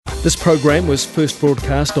This program was first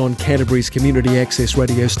broadcast on Canterbury's community access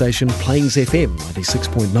radio station Plains FM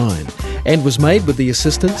 96.9 and was made with the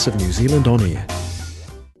assistance of New Zealand On Air.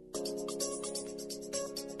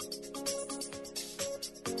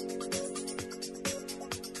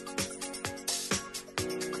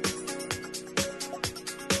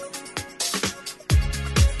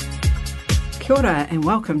 Kia ora and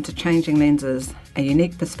welcome to Changing Lenses, a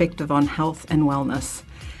unique perspective on health and wellness.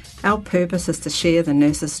 Our purpose is to share the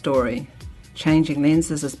nurse's story. Changing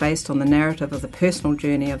Lenses is based on the narrative of the personal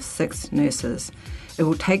journey of 6 nurses. It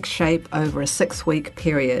will take shape over a 6-week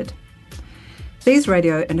period. These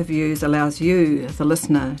radio interviews allows you, the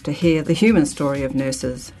listener, to hear the human story of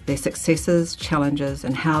nurses, their successes, challenges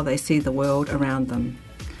and how they see the world around them.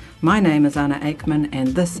 My name is Anna Aikman and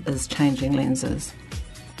this is Changing Lenses.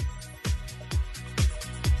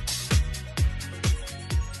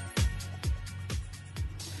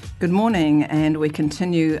 Good morning, and we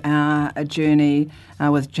continue our journey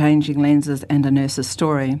with Changing Lenses and a nurse's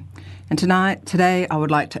story. And today I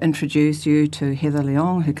would like to introduce you to Heather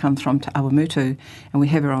Leong, who comes from Te Awamutu, and we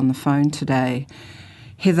have her on the phone today.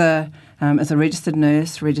 Heather is a registered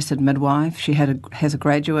nurse, registered midwife. She has a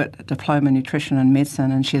graduate diploma in nutrition and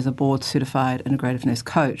medicine, and she is a board-certified integrative nurse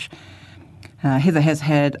coach. Heather has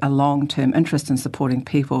had a long-term interest in supporting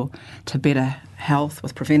people to better health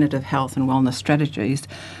with preventative health and wellness strategies,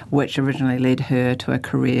 which originally led her to a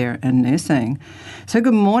career in nursing. So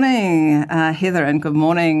good morning, Heather, and good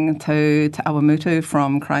morning to Te Awamutu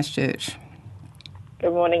from Christchurch.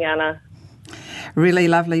 Good morning, Anna. Really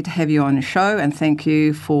lovely to have you on the show, and thank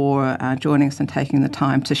you for joining us and taking the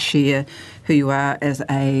time to share who you are as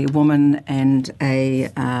a woman and a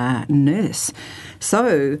nurse.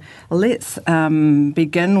 So let's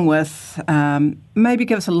begin with maybe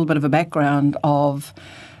give us a little bit of a background of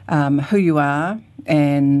who you are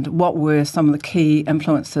and what were some of the key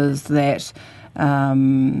influences that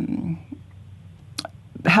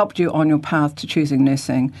helped you on your path to choosing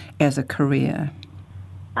nursing as a career.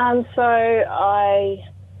 So I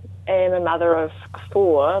am a mother of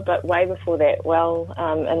 4, but way before that,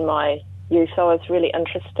 in my youth, I was really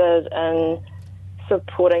interested in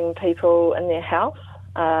supporting people in their health.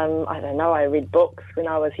 I read books when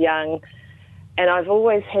I was young, and I've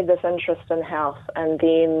always had this interest in health. And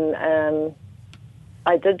then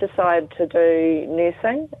I did decide to do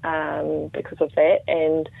nursing because of that.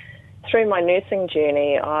 And through my nursing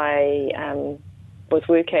journey, I was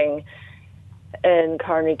working in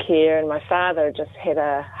coronary care, and my father just had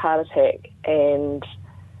a heart attack, and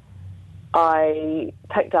I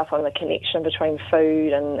picked up on the connection between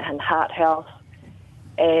food and heart health,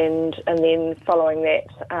 and then following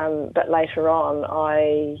that, but later on,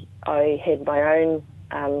 I had my own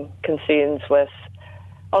concerns with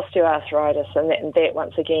osteoarthritis, and that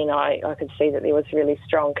once again I could see that there was really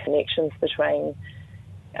strong connections between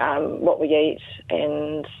what we eat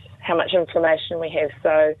and how much inflammation we have.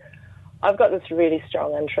 So I've got this really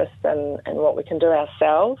strong interest in what we can do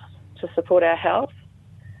ourselves to support our health.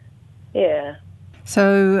 Yeah.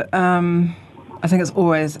 So I think it's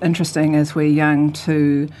always interesting as we're young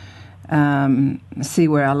to see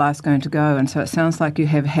where our life's going to go. And so it sounds like you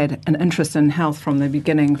have had an interest in health from the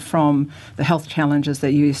beginning, from the health challenges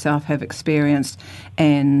that you yourself have experienced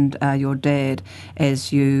and your dad,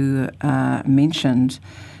 as you mentioned.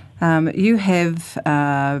 You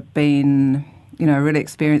have been a really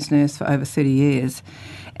experienced nurse for over 30 years.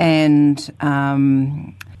 And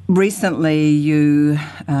recently you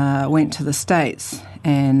went to the States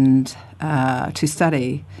and to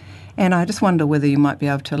study. And I just wonder whether you might be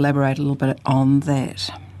able to elaborate a little bit on that.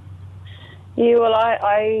 Yeah, well,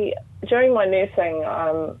 I during my nursing,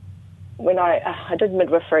 when I did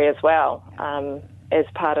midwifery as well as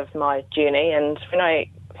part of my journey. And when I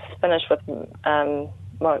finished with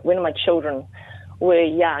when my children were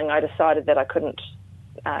young, I decided that I couldn't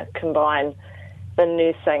combine the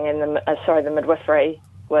nursing and the midwifery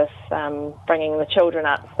with bringing the children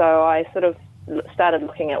up. So I sort of started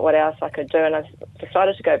looking at what else I could do, and I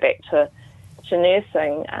decided to go back to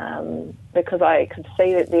nursing because I could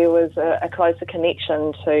see that there was a closer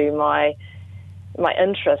connection to my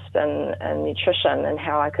interest in nutrition and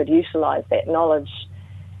how I could utilise that knowledge.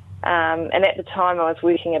 And at the time I was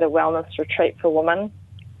working at a wellness retreat for women,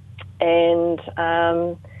 and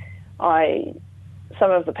some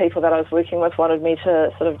of the people that I was working with wanted me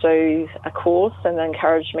to sort of do a course and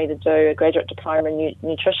encouraged me to do a graduate diploma in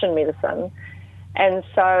nutrition medicine. And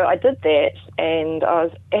so I did that, and I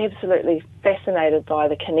was absolutely fascinated by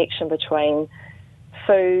the connection between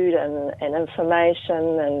food and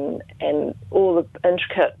inflammation and all the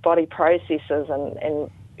intricate body processes and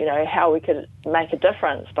how we could make a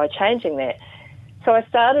difference by changing that. So I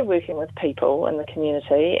started working with people in the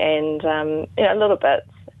community and, little bits.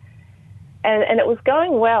 And it was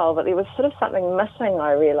going well, but there was sort of something missing,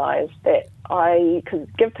 I realised, that I could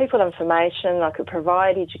give people information, I could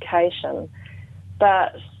provide education,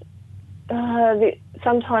 but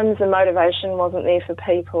sometimes the motivation wasn't there for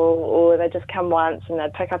people, or they just come once and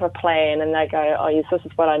they'd pick up a plan and they'd go, oh yes, this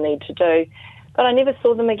is what I need to do. But I never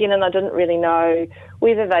saw them again, and I didn't really know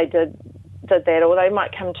whether they did that, or they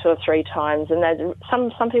might come 2 or 3 times. And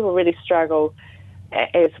some people really struggle,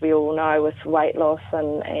 as we all know, with weight loss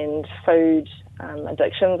and food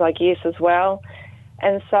addictions, I guess, as well.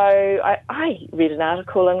 And so I read an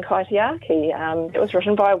article in Kaitiaki. It was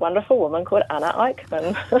written by a wonderful woman called Anna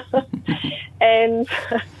Eichmann. and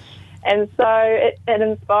so it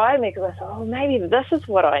inspired me, because I thought, oh, maybe this is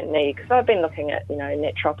what I need, because I've been looking at,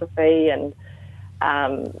 naturopathy and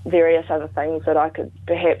various other things that I could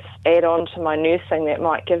perhaps add on to my nursing that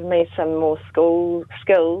might give me some more skills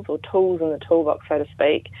or tools in the toolbox, so to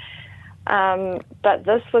speak. But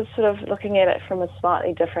this was sort of looking at it from a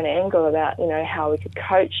slightly different angle about, how we could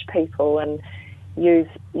coach people and use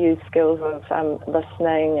skills of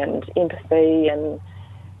listening and empathy. And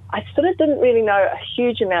I sort of didn't really know a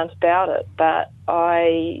huge amount about it, but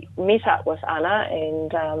I met up with Anna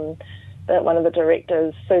and one of the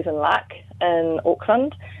directors, Susan Luck, in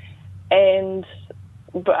Auckland, and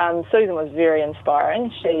Susan was very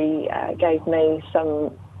inspiring. She gave me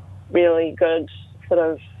some really good sort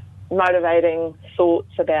of motivating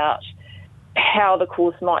thoughts about how the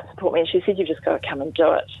course might support me, and she said, you've just got to come and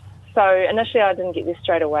do it. So initially I didn't get there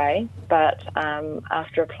straight away, but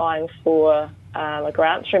after applying for a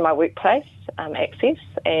grant through my workplace, Access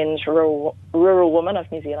and Rural Women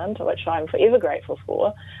of New Zealand, which I'm forever grateful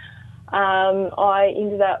for, I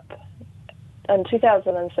ended up in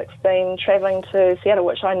 2016 travelling to Seattle,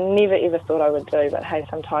 which I never ever thought I would do, but hey,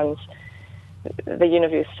 sometimes the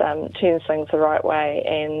universe turns things the right way,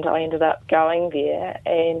 and I ended up going there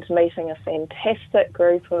and meeting a fantastic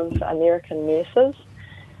group of American nurses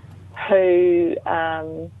who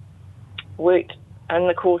worked in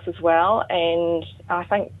the course as well, and I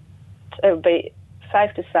think it would be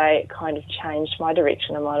safe to say it kind of changed my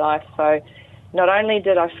direction in my life. So not only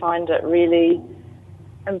did I find it really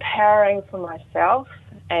empowering for myself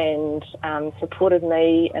and supported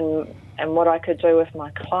me in what I could do with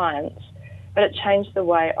my clients, but it changed the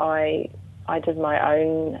way I did my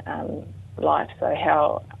own life. So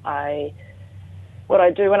what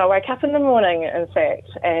I do when I wake up in the morning, in fact,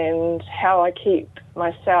 and how I keep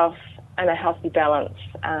myself in a healthy balance.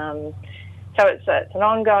 So it's an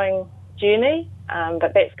ongoing journey,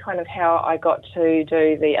 but that's kind of how I got to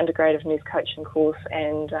do the integrative nurse coaching course,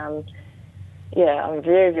 and I'm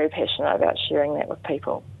very, very passionate about sharing that with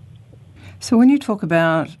people. So when you talk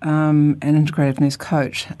about an integrative nurse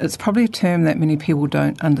coach, it's probably a term that many people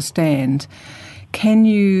don't understand. Can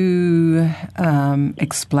you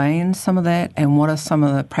explain some of that, and what are some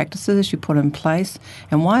of the practices you put in place,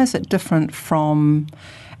 and why is it different from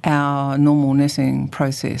our normal nursing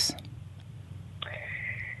process?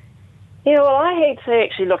 Yeah, well, I had to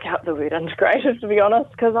actually look up the word integrative, to be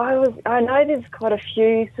honest, because I know there's quite a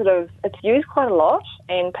few it's used quite a lot,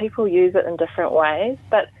 and people use it in different ways,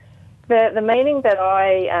 but the meaning that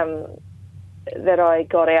I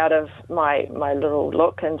got out of my little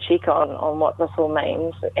look and check on what this all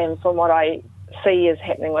means, and from what I see is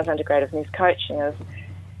happening with integrative nurse coaching, is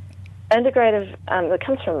integrative, it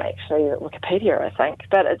comes from actually Wikipedia, I think,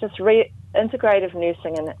 but it just integrative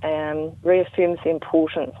nursing and reaffirms the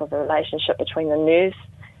importance of the relationship between the nurse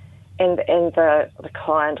and the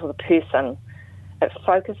client or the person. It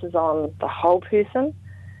focuses on the whole person.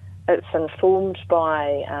 It's informed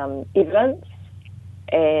by evidence,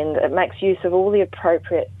 and it makes use of all the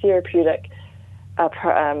appropriate therapeutic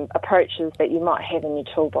approaches that you might have in your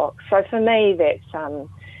toolbox. So for me, that's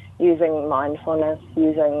using mindfulness,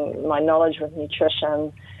 using my knowledge with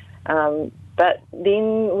nutrition. But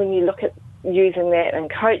then when you look at using that in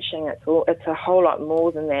coaching, it's a whole lot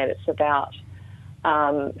more than that. It's about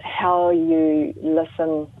how you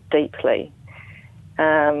listen deeply.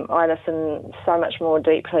 I listen so much more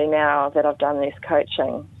deeply now that I've done this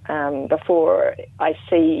coaching. Before I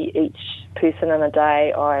see each person in a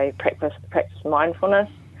day, I practice mindfulness,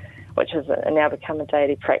 which has now become a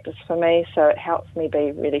daily practice for me, so it helps me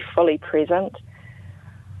be really fully present.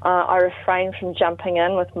 I refrain from jumping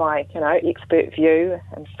in with my expert view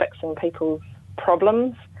and fixing people's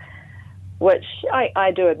problems, which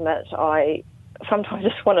I do admit I sometimes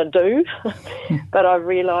just want to do, but I've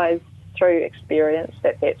realised through experience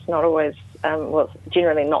that that's not always,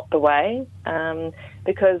 generally not the way,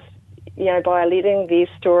 because, by letting their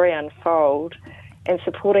story unfold and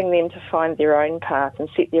supporting them to find their own path and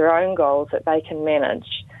set their own goals that they can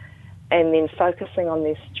manage, and then focusing on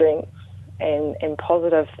their strengths and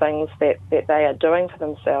positive things that they are doing for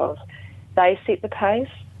themselves. They set the pace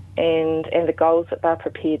and the goals that they're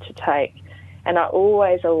prepared to take. And I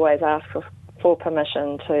always ask for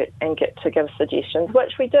permission to give suggestions,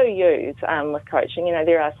 which we do use with coaching. You know,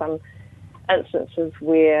 there are some instances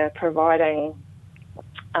where providing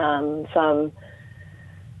some,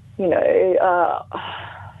 you know,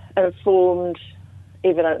 informed,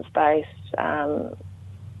 evidence-based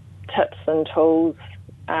tips and tools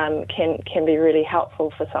can be really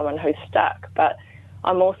helpful for someone who's stuck. But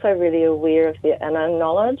I'm also really aware of their inner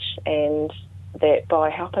knowledge, and that by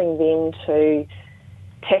helping them to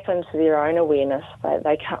tap into their own awareness,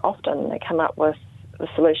 they come up with the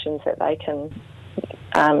solutions that they can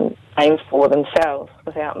aim for themselves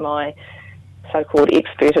without my so-called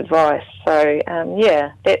expert advice. So,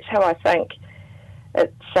 that's how I think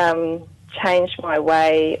it's changed my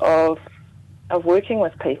way of working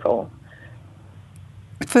with people.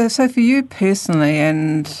 So for you personally,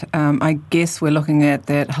 and I guess we're looking at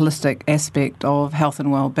that holistic aspect of health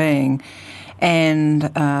and well-being,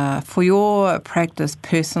 and for your practice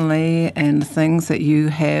personally and the things that you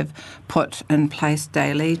have put in place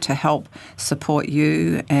daily to help support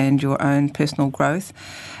you and your own personal growth,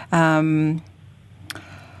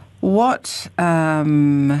 what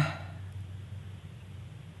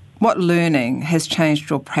learning has changed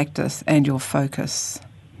your practice and your focus?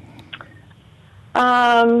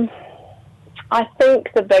 I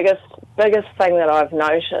think the biggest thing that I've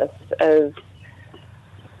noticed is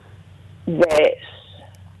that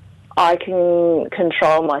I can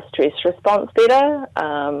control my stress response better.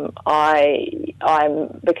 I'm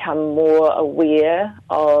become more aware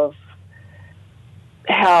of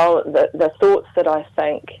how the thoughts that I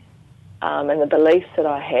think and the beliefs that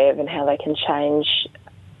I have, and how they can change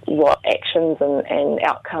what actions and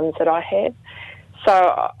outcomes that I have.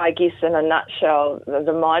 So I guess in a nutshell,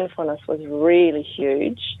 the mindfulness was really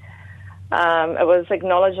huge. It was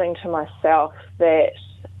acknowledging to myself that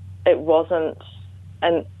it wasn't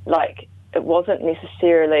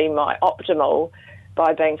necessarily my optimal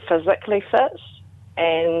by being physically fit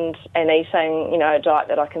and eating, you know, a diet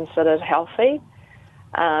that I considered healthy.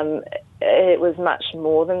 It was much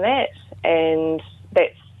more than that, and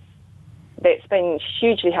that's been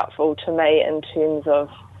hugely helpful to me in terms of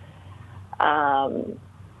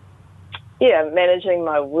managing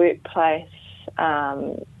my workplace,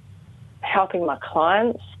 helping my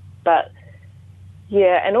clients,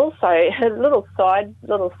 and also a little side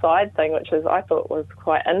thing, which I thought was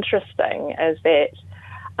quite interesting, is that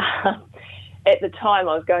at the time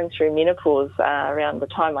I was going through menopause around the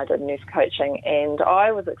time I did nurse coaching, and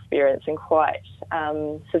I was experiencing quite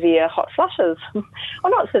severe hot flushes.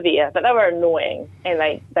 Well, not severe, but they were annoying, and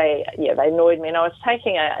they annoyed me. And I was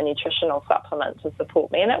taking a nutritional supplement to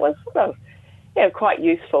support me, and it was sort of quite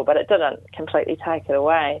useful, but it didn't completely take it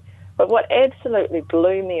away. But what absolutely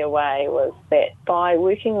blew me away was that by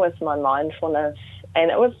working with my mindfulness, and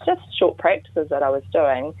it was just short practices that I was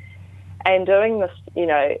doing, and doing this, you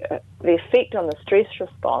know, the effect on the stress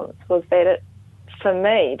response was that it, for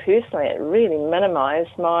me personally, it really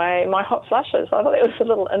minimised my hot flushes. I thought it was a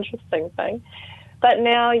little interesting thing. But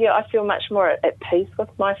now, I feel much more at peace with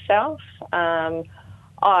myself.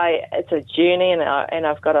 It's a journey, and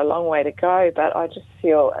I've got a long way to go, but I just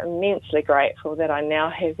feel immensely grateful that I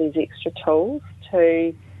now have these extra tools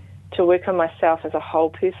to work on myself as a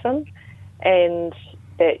whole person, and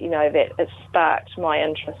that it sparked my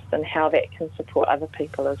interest in how that can support other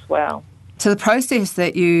people as well. So the process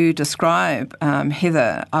that you describe,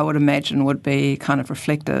 Heather, I would imagine would be kind of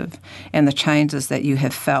reflective in the changes that you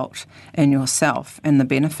have felt in yourself and the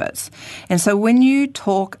benefits. And so when you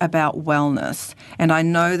talk about wellness, and I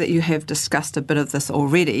know that you have discussed a bit of this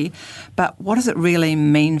already, but what does it really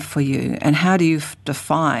mean for you, and how do you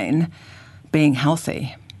define being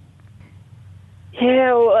healthy?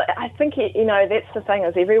 Yeah, well, I think, that's the thing,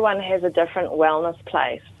 is everyone has a different wellness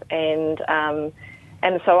place, and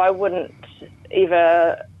so I wouldn't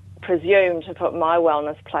ever presume to put my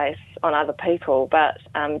wellness place on other people. But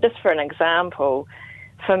just for an example,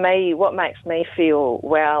 for me, what makes me feel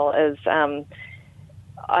well is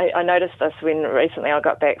I noticed this when recently I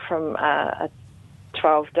got back from a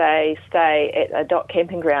 12-day stay at a dock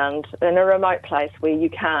camping ground in a remote place where you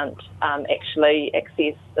can't actually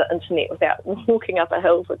access the internet without walking up a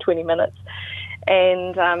hill for 20 minutes.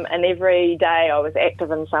 And every day I was active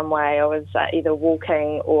in some way. I was either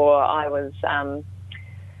walking or I was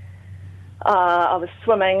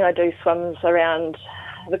swimming. I do swims around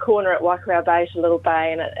the corner at Waikawa Bay to Little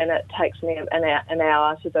Bay, and it takes me an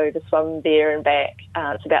hour to do the swim there and back.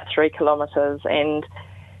 It's about 3 kilometres, and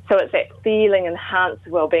so it's that feeling, enhanced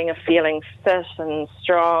well-being of feeling fit and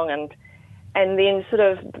strong, and then sort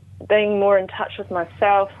of being more in touch with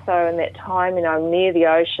myself. So in that time, I'm near the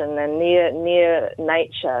ocean and near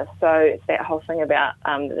nature. So it's that whole thing about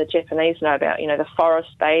the Japanese know about, the forest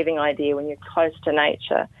bathing idea when you're close to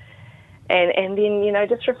nature. And then,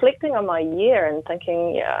 just reflecting on my year and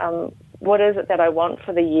thinking, what is it that I want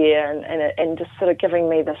for the year, and just sort of giving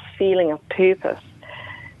me this feeling of purpose.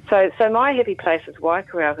 So my happy place is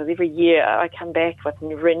Waikawa, because every year I come back with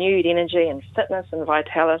renewed energy and fitness and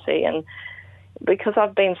vitality, and because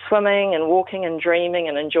I've been swimming and walking and dreaming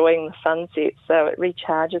and enjoying the sunset, so it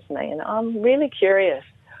recharges me. And I'm really curious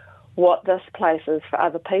what this place is for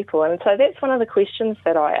other people. And so that's one of the questions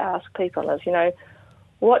that I ask people is,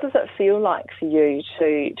 what does it feel like for you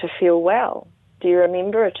to feel well? Do you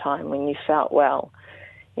remember a time when you felt well?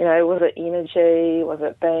 Was it energy? Was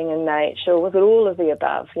it being in nature? Was it all of the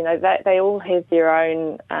above? They all have their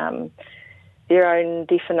own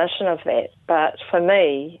definition of that. But for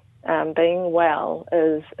me, being well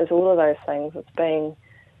is all of those things. It's being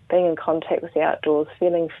in contact with the outdoors,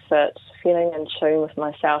 feeling fit, feeling in tune with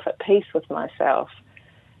myself, at peace with myself,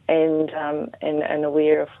 and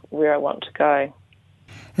aware of where I want to go.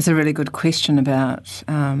 It's a really good question about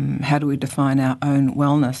how do we define our own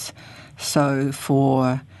wellness. So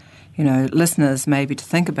for listeners maybe to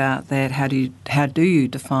think about that, how do you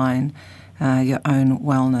define your own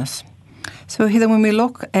wellness? So Heather, when we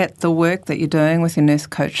look at the work that you're doing with your nurse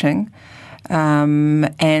coaching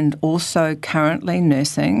and also currently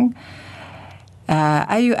nursing,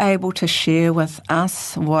 are you able to share with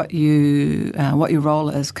us what your role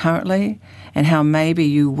is currently and how maybe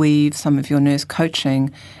you weave some of your nurse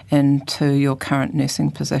coaching into your current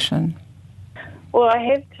nursing position? Well, I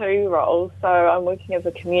have 2 roles. So I'm working as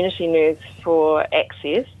a community nurse for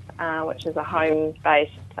Access, which is a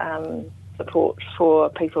home-based support for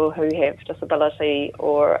people who have disability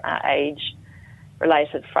or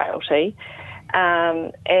age-related frailty.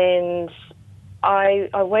 And I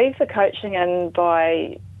weave the coaching in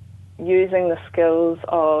by using the skills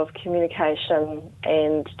of communication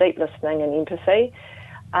and deep listening and empathy.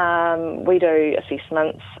 We do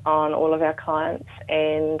assessments on all of our clients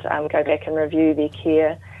and go back and review their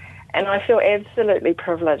care. And I feel absolutely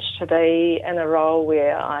privileged to be in a role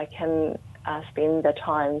where I can spend the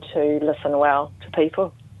time to listen well to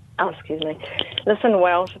people. Listen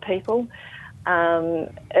well to people.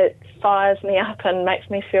 It fires me up and makes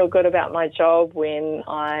me feel good about my job when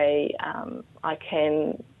I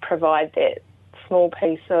can provide that small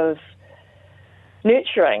piece of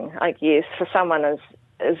nurturing, I guess, for someone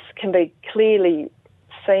can be clearly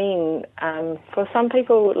seen. For some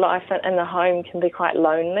people, life in the home can be quite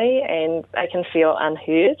lonely and they can feel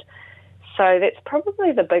unheard. So that's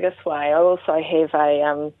probably the biggest way. I also have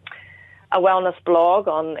a wellness blog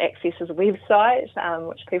on Access's website,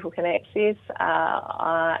 which people can access,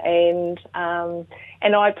 and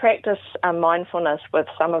I practice mindfulness with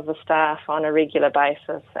some of the staff on a regular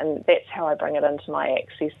basis, and that's how I bring it into my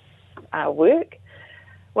Access work,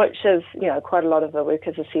 which is, quite a lot of the work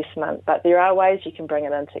is assessment, but there are ways you can bring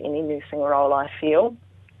it into any nursing role, I feel,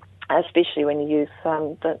 especially when you use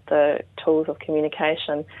the tools of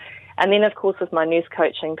communication. And then, of course, with my nurse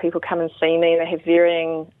coaching, people come and see me. They have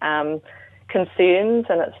varying concerns,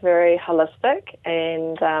 and it's very holistic,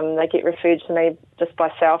 and they get referred to me just by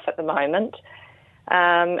self at the moment.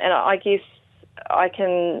 And I guess I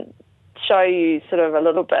can show you sort of a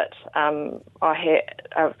little bit I had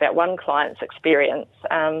about one client's experience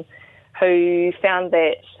who found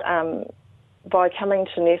that by coming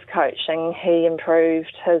to nurse coaching, he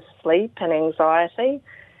improved his sleep and anxiety,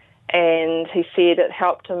 and he said it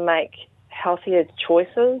helped him make healthier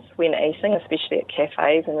choices when eating, especially at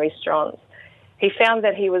cafes and restaurants. He found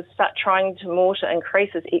that he was trying to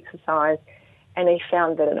increase his exercise, and he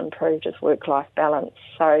found that it improved his work-life balance.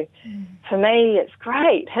 So for me, it's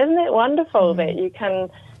great. Isn't it wonderful that you can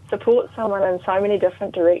support someone in so many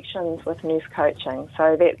different directions with nurse coaching?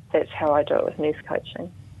 So that's how I do it with nurse coaching.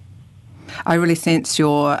 I really sense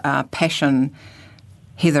your passion,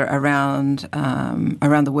 Heather, around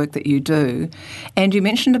the work that you do. And you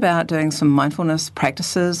mentioned about doing some mindfulness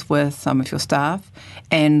practices with some of your staff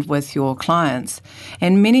and with your clients.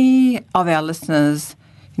 And many of our listeners,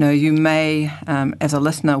 you may, as a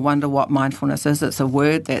listener, wonder what mindfulness is. It's a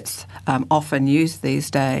word that's often used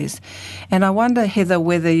these days. And I wonder, Heather,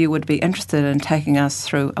 whether you would be interested in taking us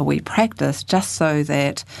through a wee practice just so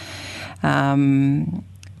that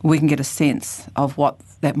we can get a sense of what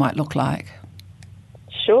that might look like.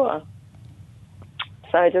 Sure.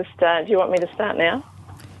 So just, do you want me to start now?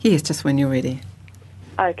 Yes, just when you're ready.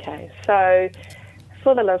 Okay, so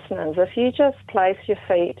for the listeners, if you just place your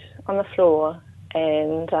feet on the floor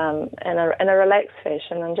and in a relaxed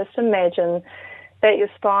fashion, and just imagine that your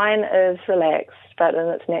spine is relaxed but in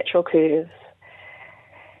its natural curves,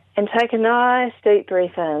 and take a nice deep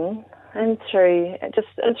breath in through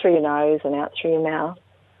your nose and out through your mouth,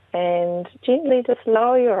 and gently just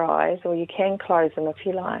lower your eyes, or you can close them if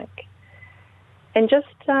you like, and just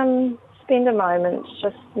spend a moment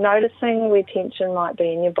just noticing where tension might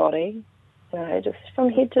be in your body, just from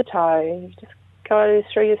head to toe. Just go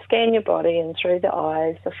through, scan your body and through the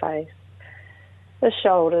eyes, the face, the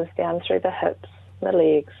shoulders, down through the hips, the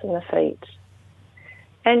legs and the feet,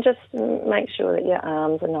 and just make sure that your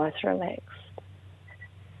arms are nice and relaxed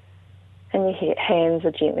and your hands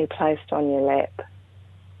are gently placed on your lap.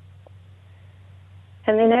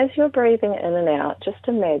 And then as you're breathing in and out, just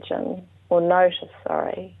imagine, or notice,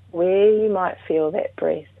 where you might feel that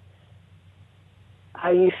breath.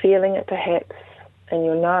 Are you feeling it perhaps in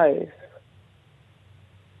your nose?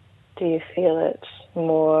 Do you feel it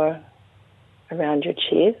more around your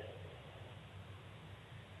chest?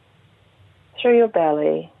 Through your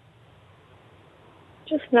belly?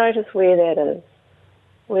 Just notice where that is,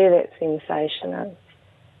 where that sensation is.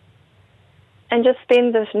 And just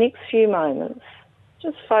spend the next few moments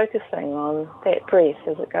just focusing on that breath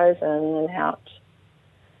as it goes in and out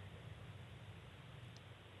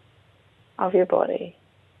of your body.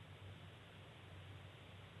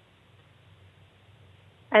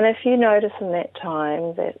 And if you notice in that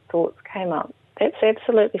time that thoughts came up, that's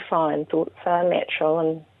absolutely fine. Thoughts are natural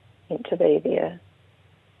and meant to be there.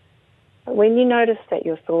 But when you notice that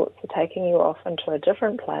your thoughts are taking you off into a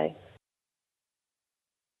different place,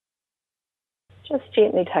 just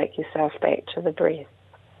gently take yourself back to the breath.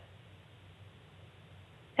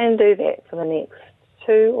 And do that for the next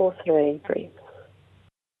 2 or 3 breaths.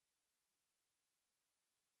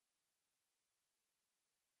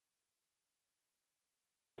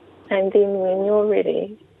 And then when you're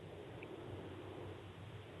ready,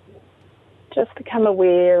 just become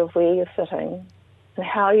aware of where you're sitting and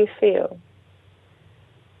how you feel.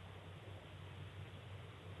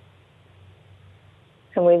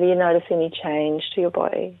 And whether you notice any change to your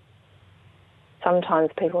body. Sometimes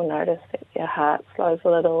people notice that their heart slows a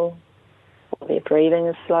little, or their breathing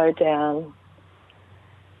is slowed down.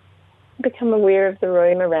 Become aware of the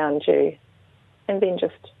room around you, and then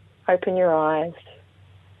just open your eyes,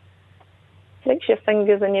 flex your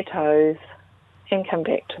fingers and your toes, and come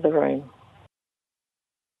back to the room.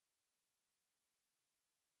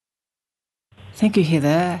 Thank you,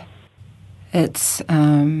 Heather. It's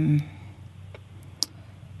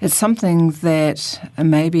something that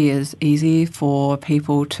maybe is easy for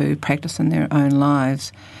people to practice in their own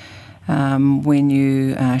lives when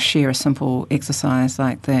you share a simple exercise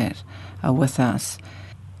like that with us.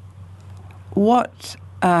 Why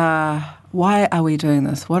are we doing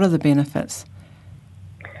this? What are the benefits?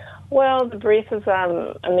 Well, the breath is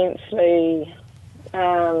immensely...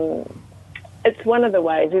 it's one of the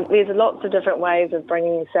ways. There's lots of different ways of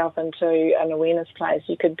bringing yourself into an awareness place.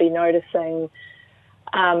 You could be noticing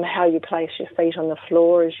how you place your feet on the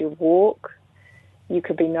floor as you walk. You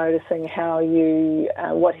could be noticing how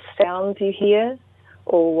what sounds you hear,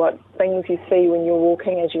 or what things you see when you're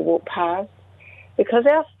walking as you walk past. Because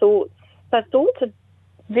our thoughts are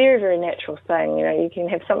very, very natural thing. You can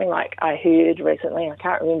have something like I heard recently, I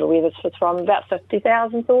can't remember where this was from, about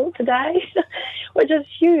 50,000 thoughts a day, which is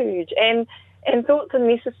huge. And thoughts are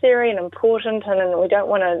necessary and important, and we don't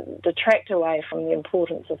want to detract away from the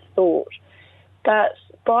importance of thought. But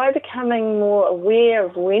by becoming more aware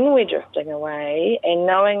of when we're drifting away and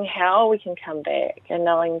knowing how we can come back and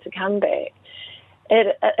knowing to come back,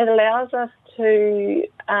 it allows us to,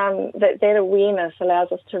 that awareness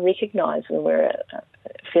allows us to recognise when we're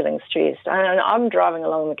feeling stressed. I'm driving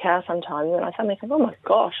along in the car sometimes and I suddenly think, oh my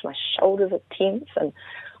gosh, my shoulders are tense and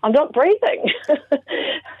I'm not breathing.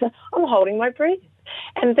 I'm holding my breath.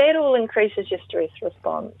 And that all increases your stress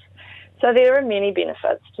response. So there are many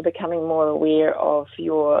benefits to becoming more aware of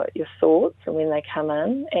your thoughts and when they come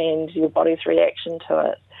in and your body's reaction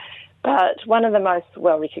to it. But one of the most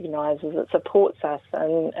well recognised is it supports us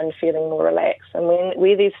in feeling more relaxed. And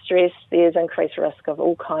where there's stress, there's increased risk of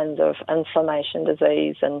all kinds of inflammation,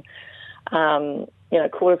 disease, and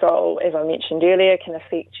cortisol, as I mentioned earlier, can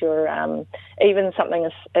affect your even something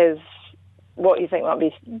as what you think might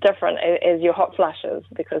be different as your hot flushes,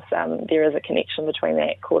 because there is a connection between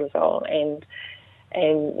that cortisol and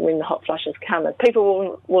when the hot flushes come. And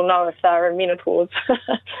people will know if they're in menopause.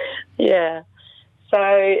 Yeah. So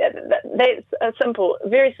that's a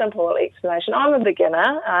very simple explanation. I'm a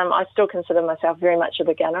beginner. I still consider myself very much a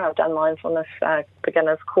beginner. I've done mindfulness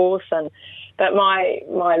beginner's course, but my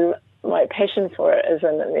passion for it is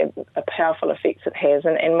in the powerful effects it has.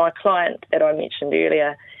 And my client that I mentioned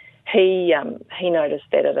earlier, he noticed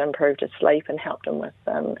that it improved his sleep and helped him with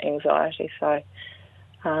anxiety. So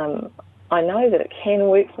I know that it can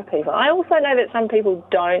work for people. I also know that some people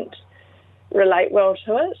don't relate well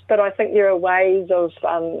to it, but I think there are ways of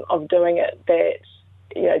doing it that,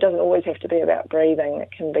 it doesn't always have to be about breathing.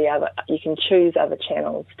 It can be you can choose other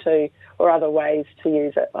channels too, or other ways to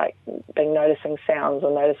use it, like noticing sounds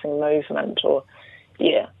or noticing movement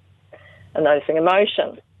and noticing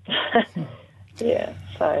emotion.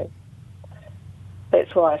 So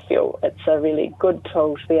that's why I feel it's a really good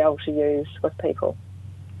tool to be able to use with people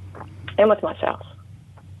and with myself.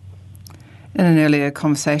 In an earlier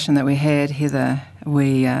conversation that we had, Heather,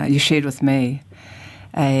 you shared with me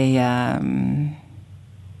a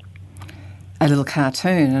little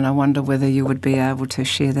cartoon, and I wonder whether you would be able to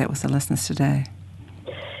share that with the listeners today.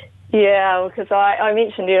 Yeah, because I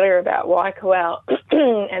mentioned earlier about Waikowau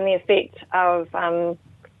and the effect of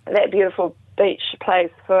that beautiful beach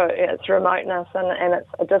place for its remoteness and its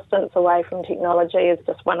a distance away from technology is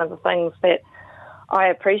just one of the things that I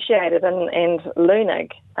appreciated. And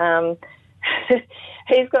Lunig,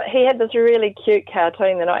 he had this really cute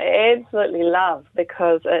cartoon that I absolutely love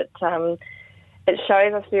because it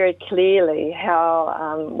shows us very clearly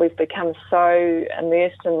how we've become so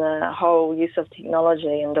immersed in the whole use of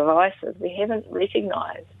technology and devices, we haven't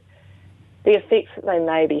recognised the effects that they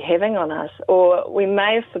may be having on us, or we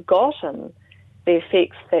may have forgotten the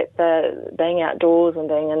effects that being outdoors and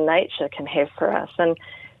being in nature can have for us. And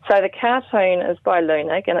so the cartoon is by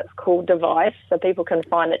Lunig, and it's called Device, so people can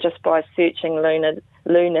find it just by searching Lunig,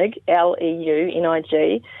 Leunig,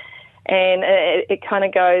 and it kind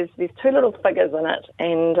of goes, there's two little figures in it,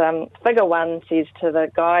 and figure one says to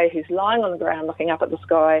the guy who's lying on the ground looking up at the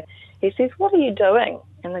sky, he says, "What are you doing?"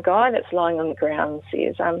 And the guy that's lying on the ground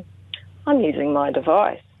says, "I'm using my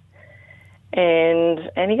device." And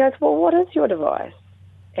he goes, "Well, what is your device?"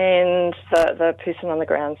 And the person on the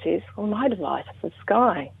ground says, "Well, my device is the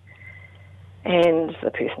sky." And the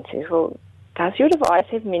person says, "Well, does your device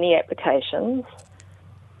have many applications?"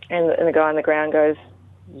 And the guy on the ground goes,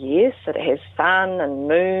 "Yes, it has sun and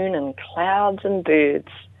moon and clouds and birds."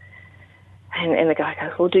 And the guy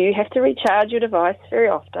goes, "Well, do you have to recharge your device very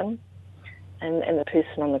often?" And the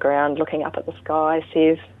person on the ground looking up at the sky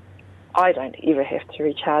says, "I don't ever have to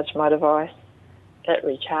recharge my device. It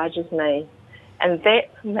recharges me." And that,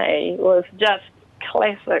 for me, was just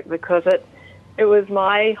classic because it was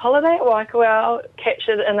my holiday at Waikowau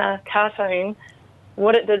captured in a cartoon,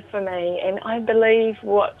 what it did for me. And I believe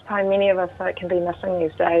what so many of us can be missing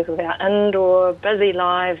these days with our indoor busy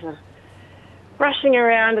lives of rushing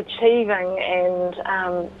around, achieving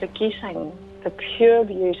and forgetting the pure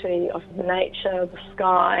beauty of nature, the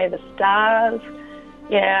sky, the stars,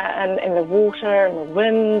 and the water and the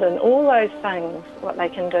wind and all those things, what they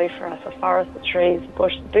can do for us, the forest, the trees, the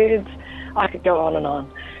bush, the birds. I could go on and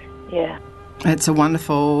on. Yeah. It's a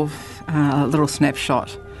wonderful little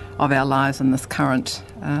snapshot of our lives in this current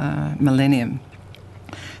millennium.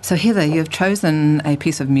 So Heather, you've chosen a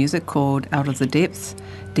piece of music called Out of the Depths,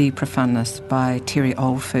 Die Profundis by Terry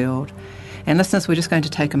Oldfield. And listeners, we're just going to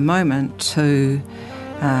take a moment to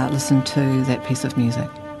listen to that piece of music.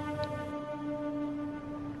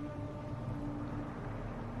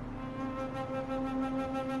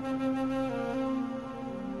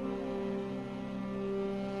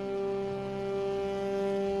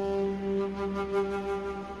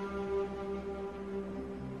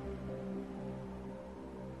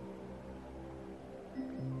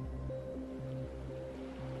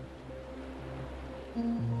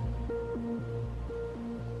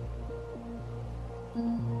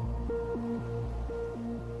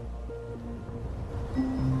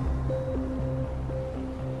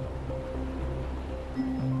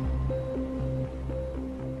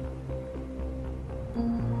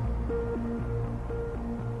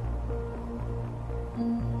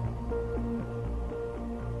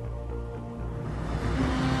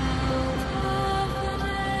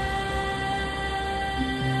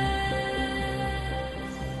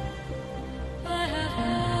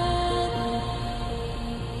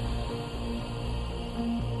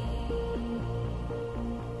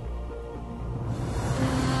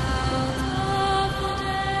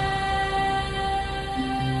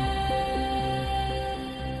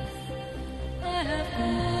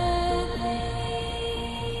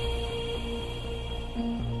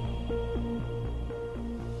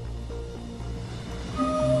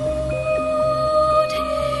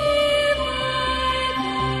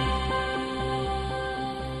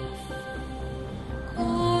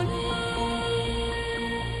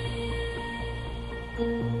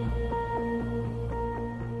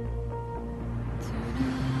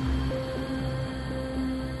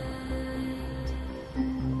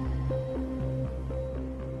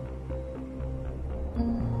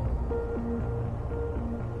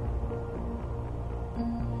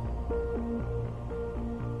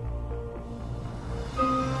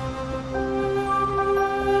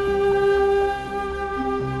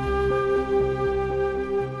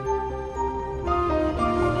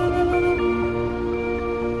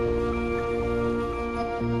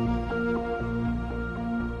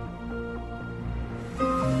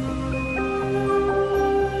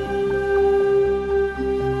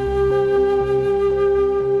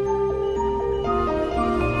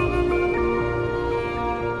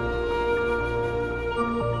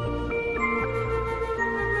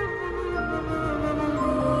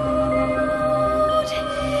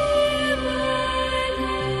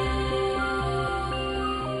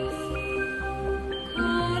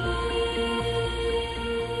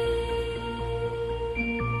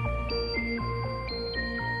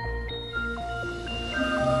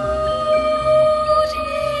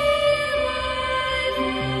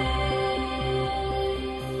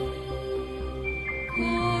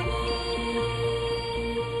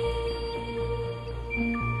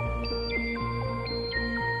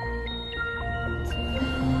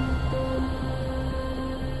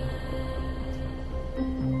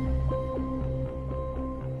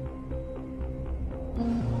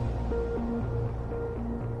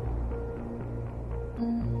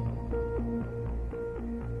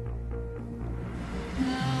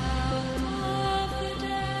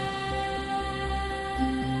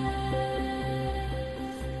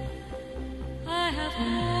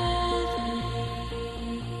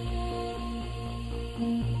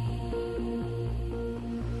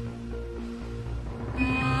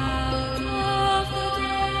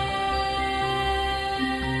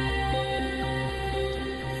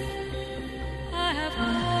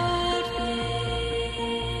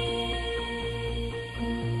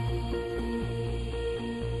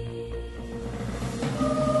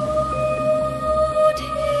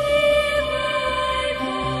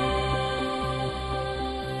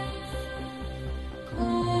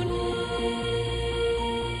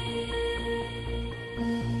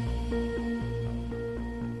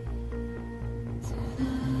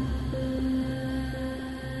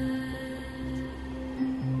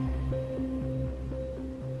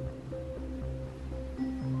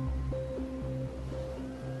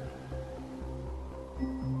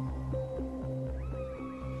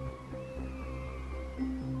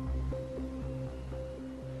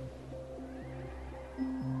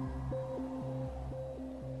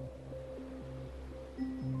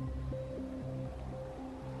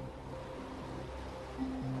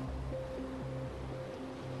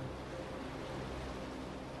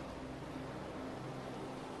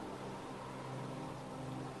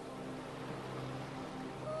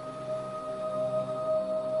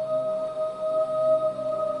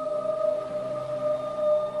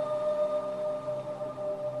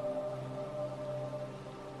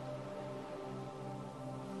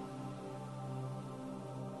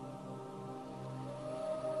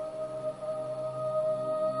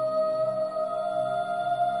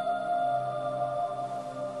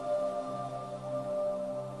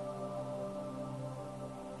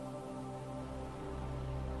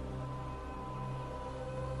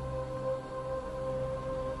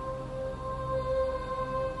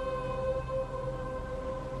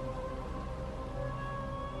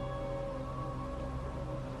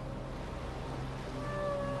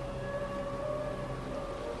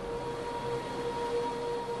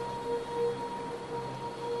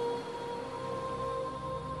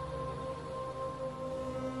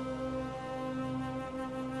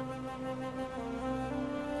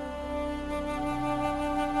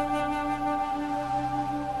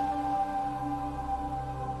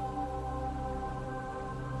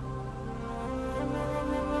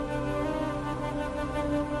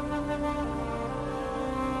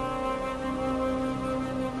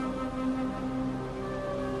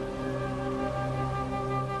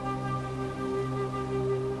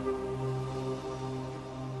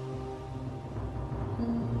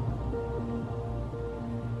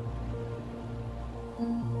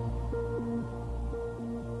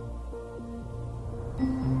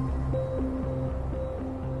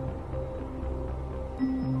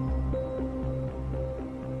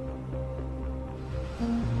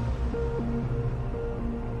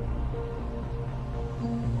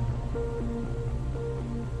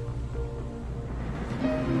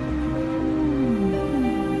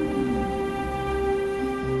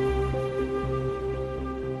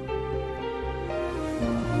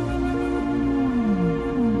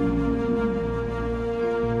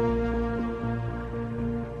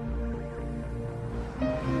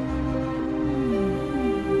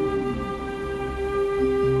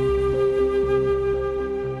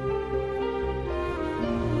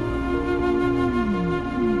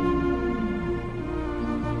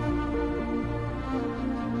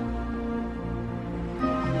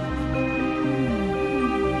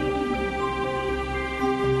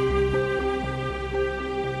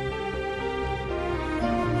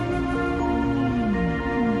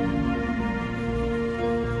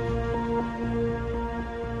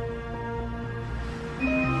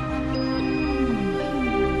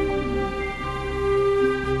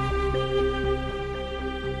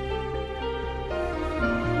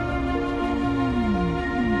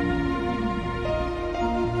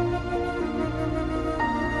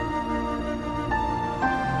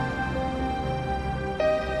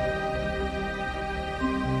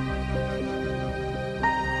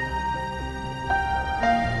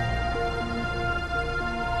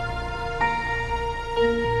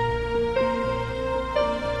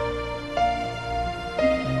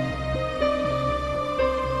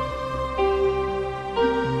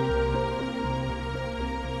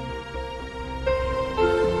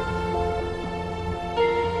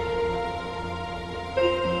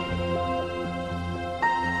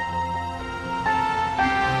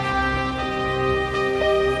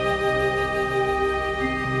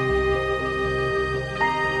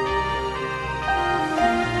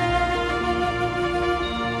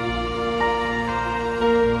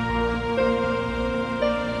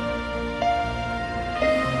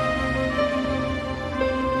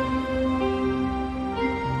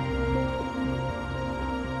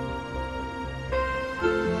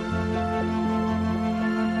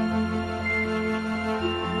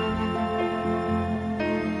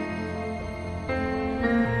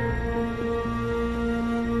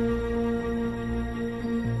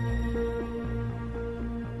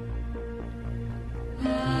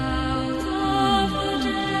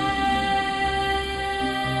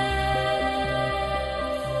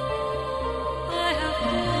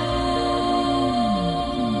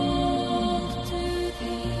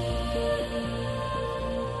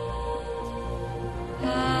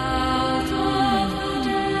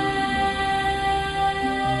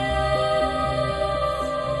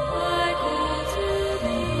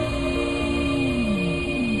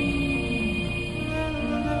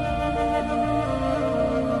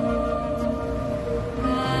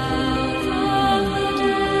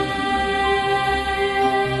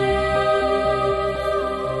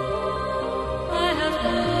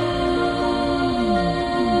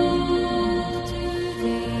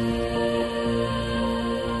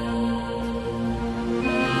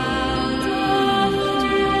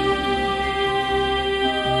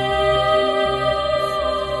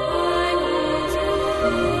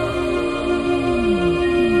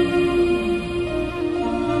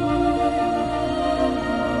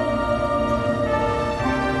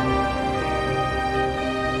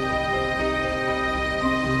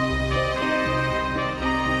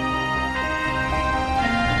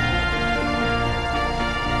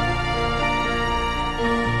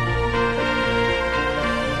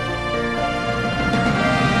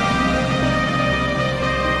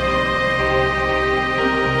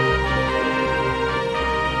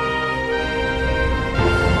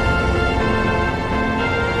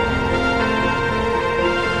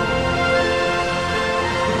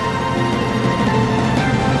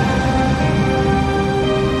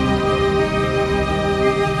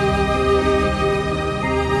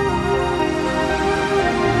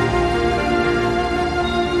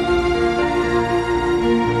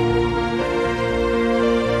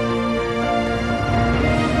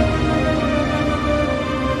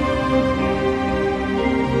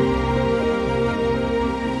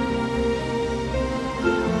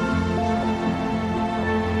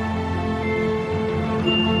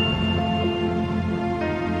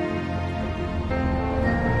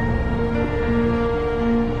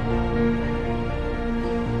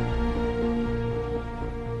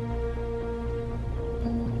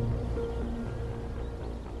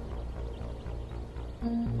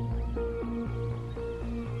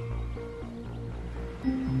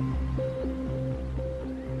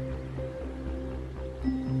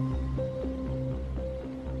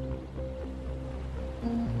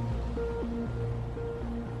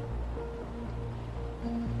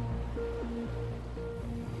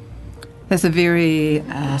 There's a very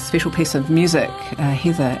special piece of music,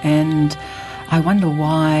 Heather, and I wonder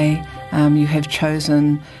why you have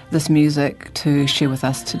chosen this music to share with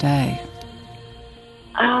us today.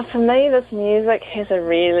 For me, this music has a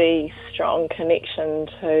really strong connection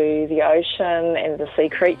to the ocean and the sea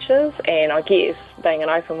creatures, and I guess being an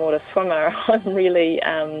open water swimmer, I'm really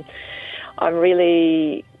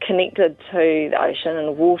connected to the ocean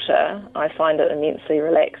and water. I find it immensely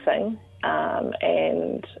relaxing.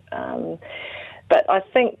 But I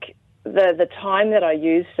think the time that I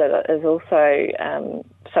used it is also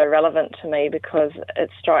so relevant to me because it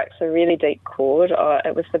strikes a really deep chord.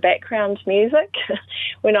 It was the background music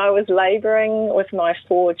when I was labouring with my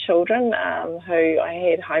 4 children who I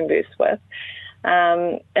had home births with,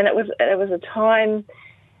 and it was a time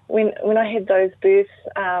when I had those births.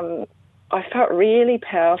 I felt really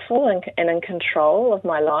powerful and in control of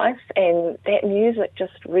my life, and that music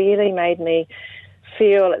just really made me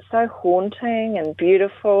feel it's so haunting and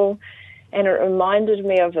beautiful, and it reminded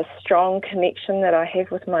me of a strong connection that I have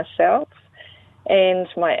with myself and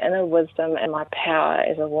my inner wisdom and my power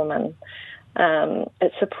as a woman.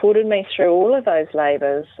 It supported me through all of those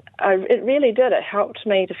labours. It really did. It helped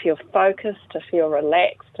me to feel focused, to feel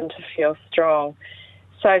relaxed, and to feel strong.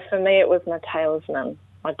 So for me, it was my talisman,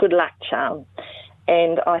 my good luck charm.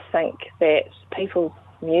 And I think that people's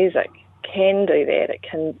music can do that. It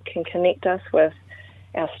can connect us with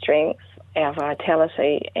our strengths, our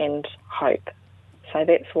vitality and hope. So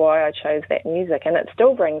that's why I chose that music. And it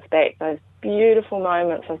still brings back those beautiful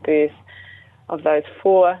moments of birth of those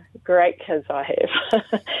 4 great kids I have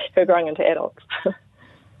who are growing into adults.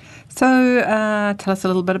 So tell us a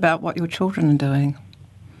little bit about what your children are doing.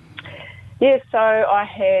 Yes, so I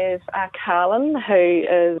have Carlin, who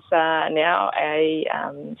is now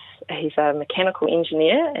he's a mechanical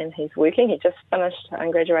engineer and he's working. He just finished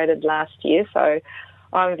and graduated last year, so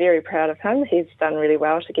I'm very proud of him. He's done really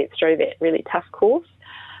well to get through that really tough course.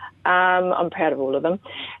 I'm proud of all of them.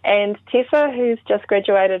 And Tessa, who's just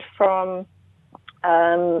graduated from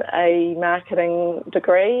a marketing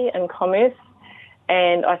degree in commerce,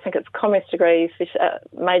 and I think it's commerce degree,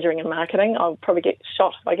 majoring in marketing. I'll probably get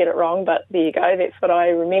shot if I get it wrong, but there you go. That's what I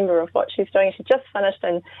remember of what she's doing. She just finished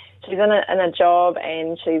and she's in a job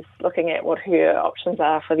and she's looking at what her options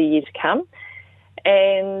are for the year to come.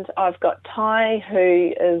 And I've got Ty,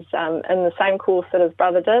 who is in the same course that his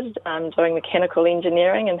brother did, doing mechanical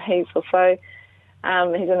engineering, and he's also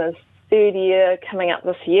he's in his 3rd year coming up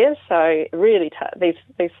this year. So really, these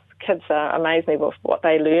kids amaze me with what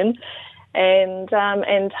they learn. And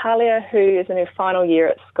Talia, who is in her final year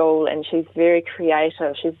at school, and she's very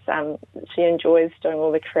creative. She enjoys doing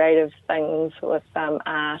all the creative things with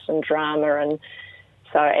art and drama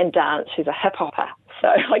and dance. She's a hip hopper, so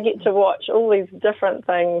I get to watch all these different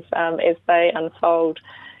things as they unfold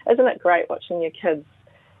isn't it great watching your kids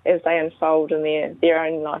as they unfold in their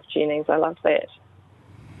own life journeys? I love that.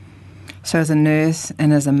 So as a nurse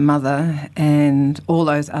and as a mother and all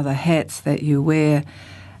those other hats that you wear,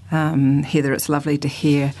 Heather, it's lovely to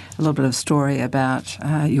hear a little bit of story about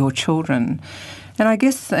your children. And I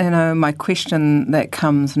guess, my question that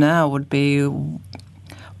comes now would be,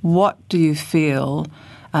 what do you feel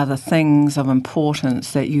are the things of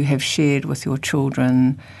importance that you have shared with your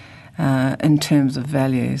children in terms of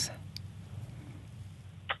values?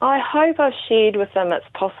 I hope I've shared with them it's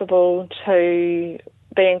possible to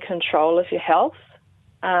be in control of your health.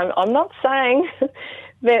 I'm not saying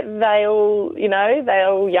that they're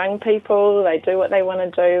all young people, they do what they want to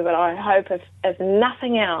do, but I hope if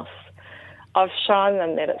nothing else, I've shown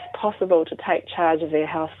them that it's possible to take charge of their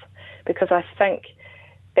health, because I think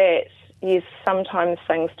that, yes, sometimes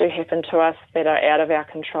things do happen to us that are out of our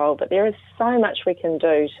control, but there is so much we can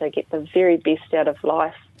do to get the very best out of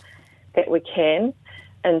life that we can,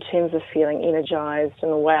 in terms of feeling energised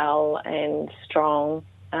and well and strong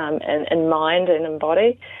in mind and in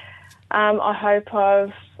body. I hope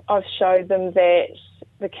I've showed them that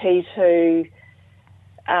the key to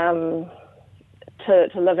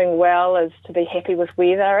living well is to be happy with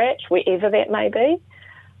where they're at, wherever that may be.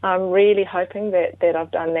 I'm really hoping that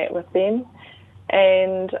I've done that with them,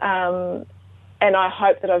 and I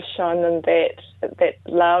hope that I've shown them that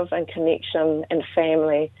love and connection and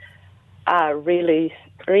family are really,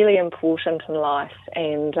 really important in life,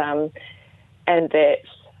 and that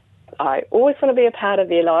I always want to be a part of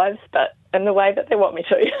their lives, but in the way that they want me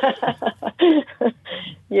to.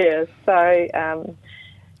 Yeah, so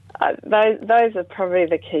those are probably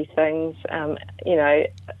the key things.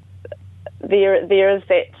 There is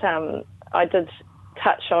that I did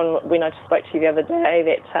touch on when I spoke to you the other day,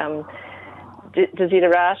 that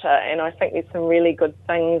desiderata, and I think there's some really good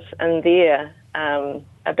things in there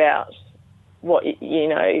about what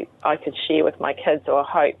I could share with my kids, or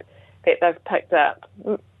hope that they've picked up.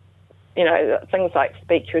 Things like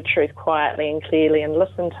speak your truth quietly and clearly, and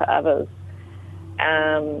listen to others.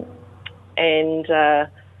 And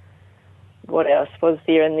what else was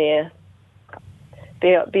there in there?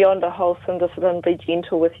 Beyond a wholesome discipline, be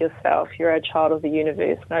gentle with yourself. You're a child of the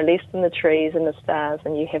universe, no less than the trees and the stars,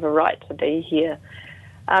 and you have a right to be here.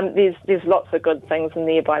 There's lots of good things in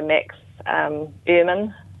there by Max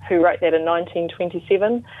Ehrmann, who wrote that in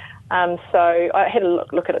 1927. So I had a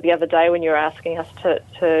look at it the other day when you were asking us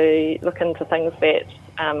to look into things that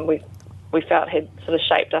we felt had sort of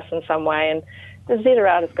shaped us in some way, and the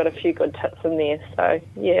Desiderata's got a few good tips in there. So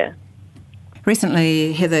yeah.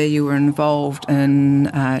 Recently, Heather, you were involved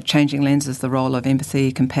in Changing Lenses, the role of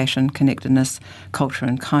empathy, compassion, connectedness, culture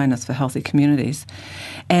and kindness for healthy communities.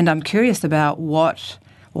 And I'm curious about what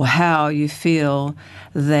or how you feel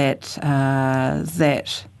that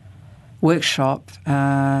that workshop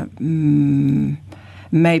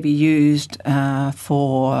may be used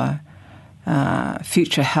for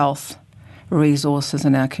future health resources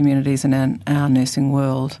in our communities and in our nursing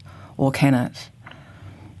world, or can it?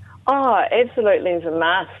 Oh, absolutely, it's a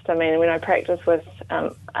must. I mean, when I practice with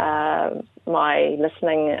my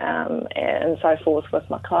listening and so forth with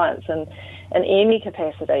my clients, and in any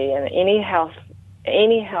capacity and any health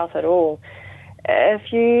at all,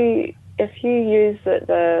 if you use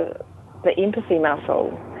the empathy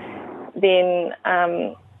muscle, then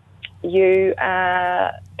you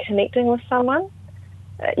are connecting with someone.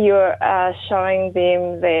 You're showing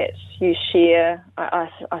them that you share. I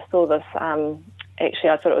saw this.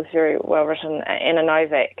 Actually, I thought it was very well written. Anna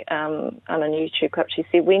Novak on a YouTube clip, she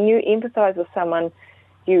said, when you empathise with someone,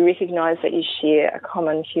 you recognise that you share a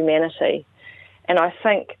common humanity. And I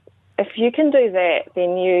think if you can do that,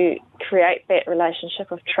 then you create that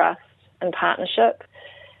relationship of trust and partnership.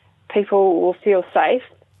 People will feel safe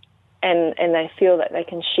and they feel that they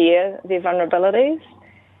can share their vulnerabilities.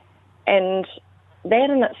 And that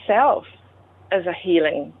in itself is a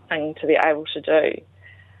healing thing to be able to do.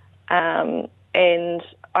 And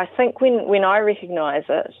I think when I recognise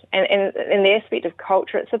it, and in the aspect of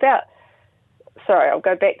culture, it's about, sorry, I'll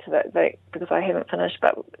go back to that because I haven't finished,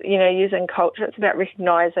 but, using culture, it's about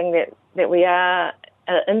recognising that we are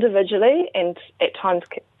individually and at times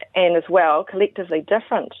and as well collectively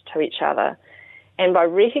different to each other. And by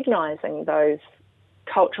recognising those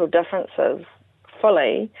cultural differences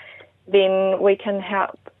fully, then we can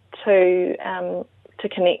help to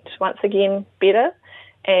connect once again better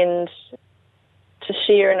and to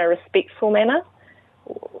share in a respectful manner,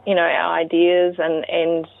 our ideas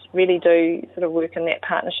and really do sort of work in that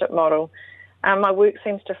partnership model. My work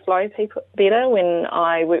seems to flow better when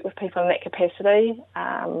I work with people in that capacity.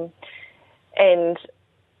 And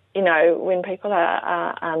when people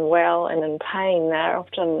are unwell and in pain, they're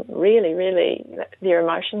often really, really, their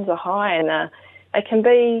emotions are high, and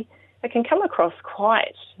they can come across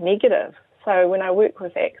quite negative. So when I work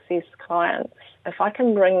with Access clients, if I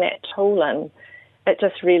can bring that tool in, it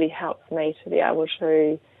just really helps me to be able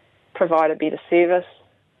to provide a better service,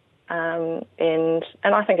 and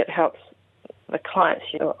I think it helps the clients.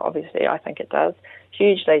 Obviously, I think it does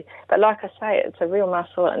hugely. But like I say, it's a real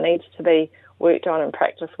muscle. It needs to be worked on and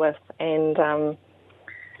practiced with, and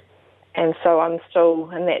so I'm still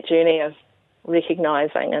in that journey of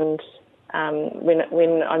recognising, and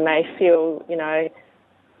when I may feel,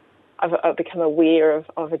 I've become aware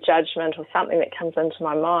of a judgment or something that comes into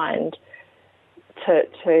my mind, to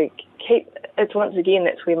keep, it's once again,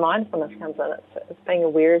 that's where mindfulness comes in. It's being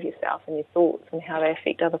aware of yourself and your thoughts and how they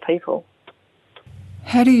affect other people.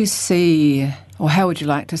 How do you see, or how would you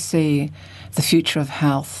like to see the future of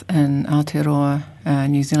health in Aotearoa,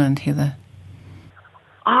 New Zealand, Heather?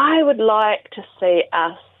 I would like to see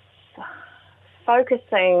us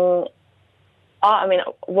focusing,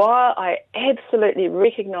 while I absolutely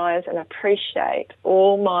recognise and appreciate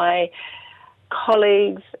all my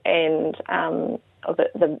colleagues and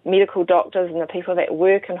the medical doctors and the people that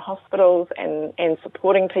work in hospitals and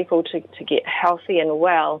supporting people to get healthy and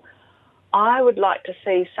well, I would like to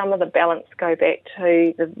see some of the balance go back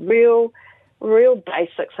to the real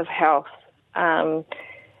basics of health. Way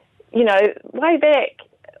back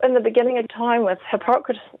in the beginning of time with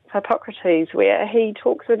Hippocrates, where he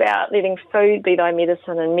talks about letting food be thy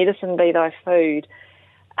medicine and medicine be thy food.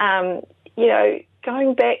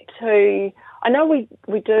 Going back to, I know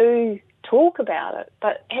we do talk about it,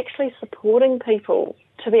 but actually supporting people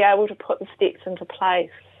to be able to put the steps into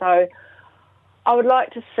place. So I would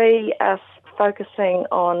like to see us focusing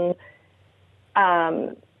on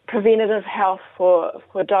preventative health for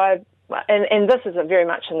diabetes. And this is very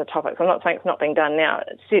much in the topics. I'm not saying it's not being done now.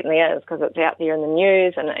 It certainly is, because it's out there in the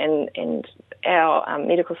news, and our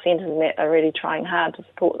medical centres and that are really trying hard to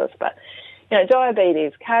support this. But,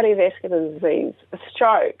 diabetes, cardiovascular disease,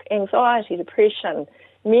 stroke, anxiety, depression,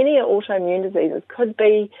 many autoimmune diseases could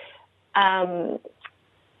be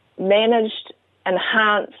managed,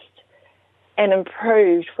 enhanced, and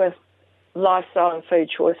improved with lifestyle and food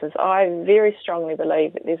choices. I very strongly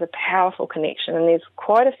believe that there's a powerful connection, and there's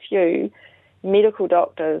quite a few medical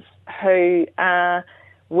doctors who are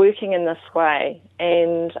working in this way,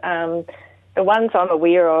 and the ones I'm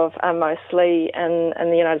aware of are mostly in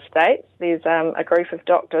the United States. There's a group of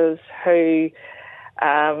doctors who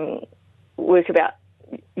work about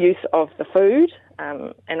use of the food,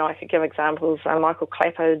 and I could give examples: Michael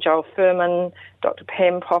Clapper, Joel Furman, Dr.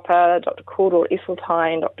 Pam Popper, Dr. Cordell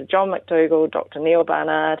Esseltine, Dr. John McDougall, Dr. Neil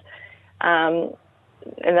Barnard, and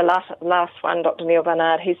the last one, Dr. Neil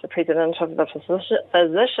Barnard, he's the president of the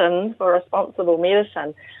Physicians for Responsible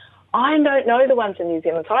Medicine. I don't know the ones in New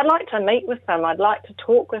Zealand, so I'd like to meet with them, I'd like to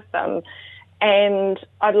talk with them, and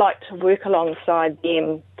I'd like to work alongside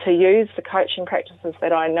them to use the coaching practices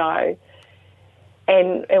that I know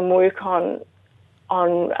and work on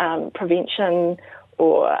prevention,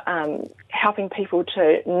 or helping people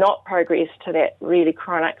to not progress to that really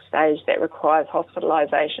chronic stage that requires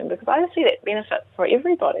hospitalisation, because I see that benefit for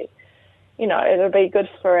everybody. It'll be good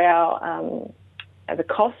for our the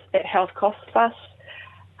cost that health costs us,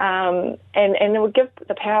 and it will give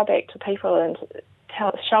the power back to people and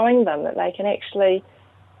showing them that they can actually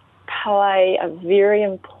play a very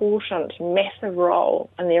important, massive role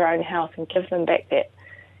in their own health and give them back that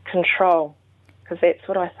control, because that's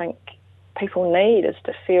what I think people need, is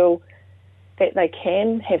to feel that they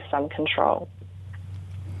can have some control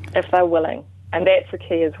if they're willing, and that's the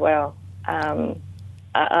key as well.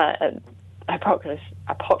 Hippocrates,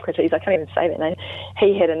 I can't even say that name,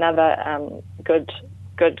 he had another good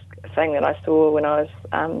thing that I saw when I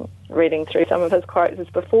was reading through some of his quotes, is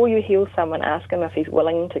before you heal someone, ask him if he's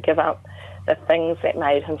willing to give up the things that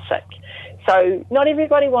made him sick. So not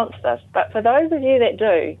everybody wants this, but for those of you that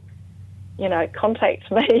do, contact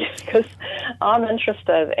me, because I'm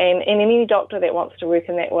interested, and any doctor that wants to work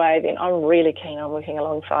in that way, then I'm really keen on working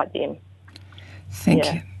alongside them. Thank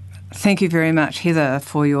you. Thank you very much, Heather,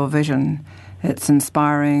 for your vision. It's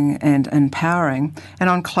inspiring and empowering. And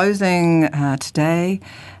on closing today,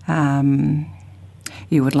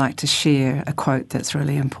 you would like to share a quote that's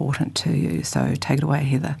really important to you. So take it away,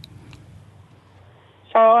 Heather.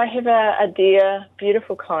 So I have a dear,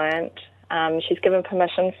 beautiful client. She's given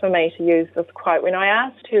permission for me to use this quote. When I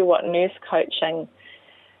asked her what nurse coaching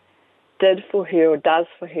did for her or does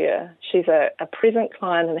for her, she's a present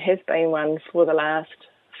client and has been one for the last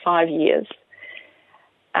 5 years.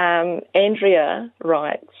 Andrea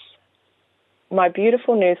writes, My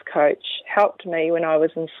beautiful nurse coach helped me when I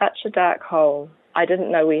was in such a dark hole I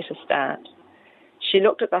didn't know where to start. She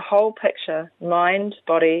looked at the whole picture, mind,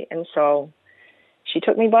 body and soul. She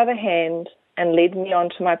took me by the hand and led me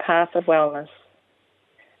onto my path of wellness.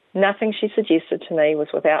 Nothing she suggested to me was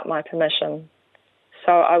without my permission,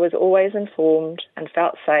 so I was always informed and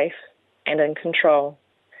felt safe and in control.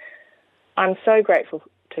 I'm so grateful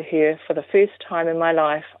to her. For the first time in my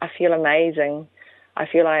life, I feel amazing. I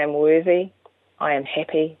feel I am worthy, I am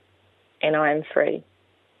happy, and I am free.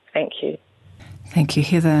 Thank you. Thank you,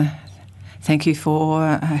 Heather. Thank you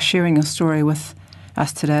for sharing your story with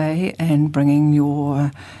us today and bringing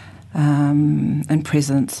your in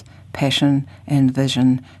presence, passion and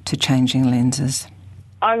vision to Changing Lenses.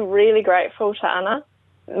 I'm really grateful to Anna,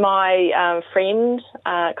 my friend,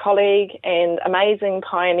 colleague and amazing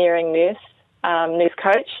pioneering nurse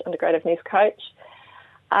coach, integrative nurse coach.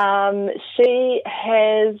 She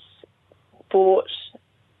has brought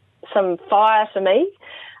some fire to me.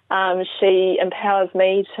 She empowers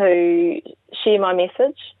me to share my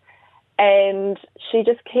message, and she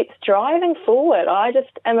just keeps driving forward. I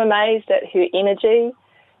just am amazed at her energy,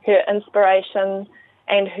 her inspiration,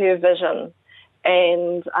 and her vision.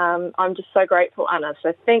 And I'm just so grateful, Anna.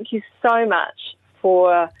 So thank you so much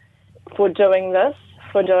for doing this,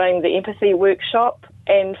 for doing the empathy workshop,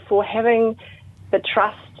 and for having the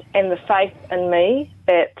trust and the faith in me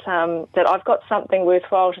that I've got something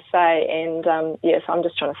worthwhile to say. And yes, I'm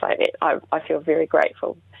just trying to say that I feel very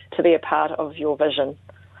grateful to be a part of your vision.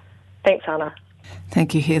 Thanks, Anna.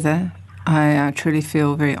 Thank you, Heather. I truly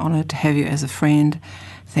feel very honoured to have you as a friend.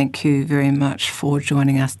 Thank you very much for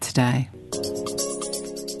joining us today.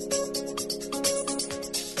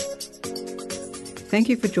 Thank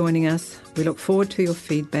you for joining us. We look forward to your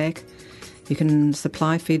feedback. You can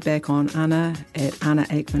supply feedback on Anna at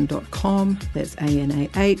annaaikman.com. That's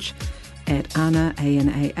ANAH at Anna,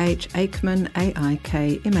 ANAH, Aikman,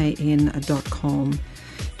 AIKMAN.com.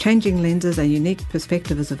 Changing Lenses, a unique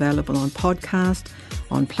perspective, is available on podcast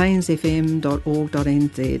on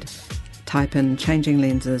plainsfm.org.nz. Type in Changing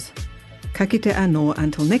Lenses. Ka kite anō.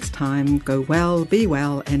 Until next time, go well, be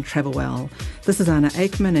well and travel well. This is Anna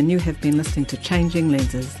Aikman and you have been listening to Changing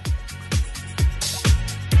Lenses.